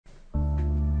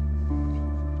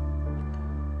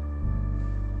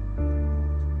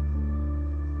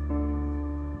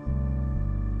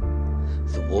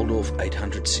Waldorf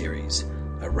 800 series,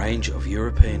 a range of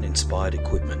European-inspired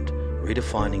equipment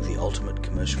redefining the ultimate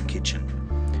commercial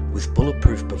kitchen, with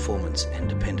bulletproof performance and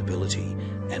dependability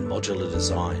and modular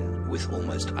design with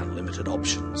almost unlimited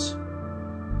options.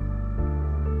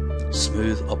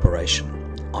 Smooth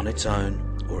operation, on its own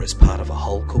or as part of a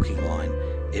whole cooking line,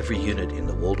 every unit in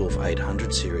the Waldorf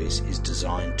 800 series is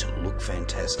designed to look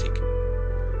fantastic.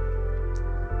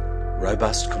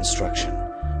 Robust construction,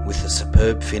 with the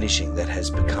superb finishing that has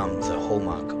become the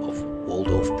hallmark of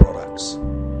Waldorf products.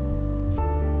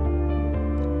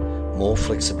 More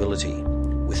flexibility,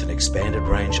 with an expanded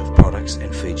range of products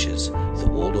and features, the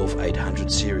Waldorf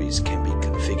 800 series can be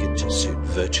configured to suit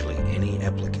virtually any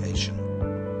application.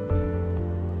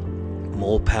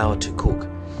 More power to cook.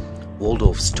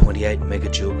 Waldorf's 28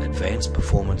 megajoule advanced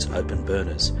performance open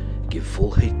burners give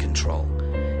full heat control,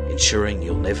 ensuring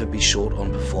you'll never be short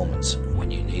on performance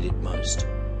when you need it most.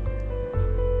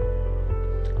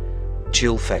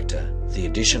 Chill factor. The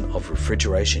addition of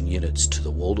refrigeration units to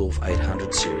the Waldorf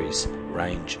 800 series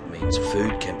range means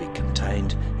food can be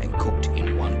contained and cooked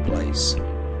in one place.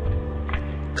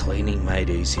 Cleaning made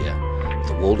easier.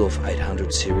 The Waldorf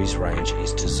 800 series range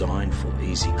is designed for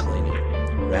easy cleaning.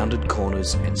 Rounded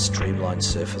corners and streamlined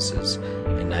surfaces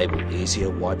enable easier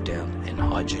wipe down and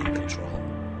hygiene control.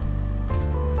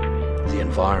 The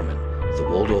environment. The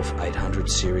Waldorf 800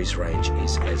 series range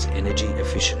is as energy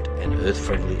efficient and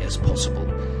earth-friendly as possible,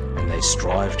 and they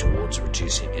strive towards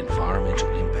reducing environmental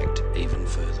impact even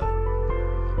further.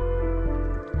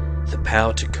 The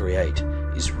power to create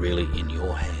is really in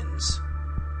your hands.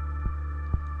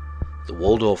 The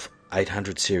Waldorf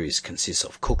 800 series consists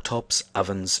of cooktops,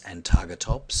 ovens and targa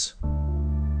tops,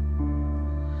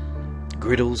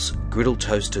 griddles, griddle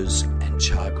toasters and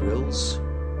char grills,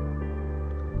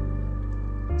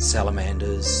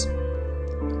 salamanders,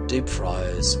 deep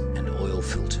fryers and oil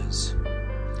filters,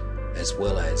 as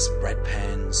well as brat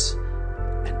pans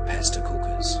and pasta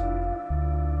cookers.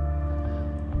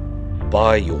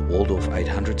 Buy your Waldorf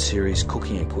 800 series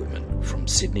cooking equipment from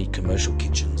Sydney Commercial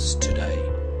Kitchens today.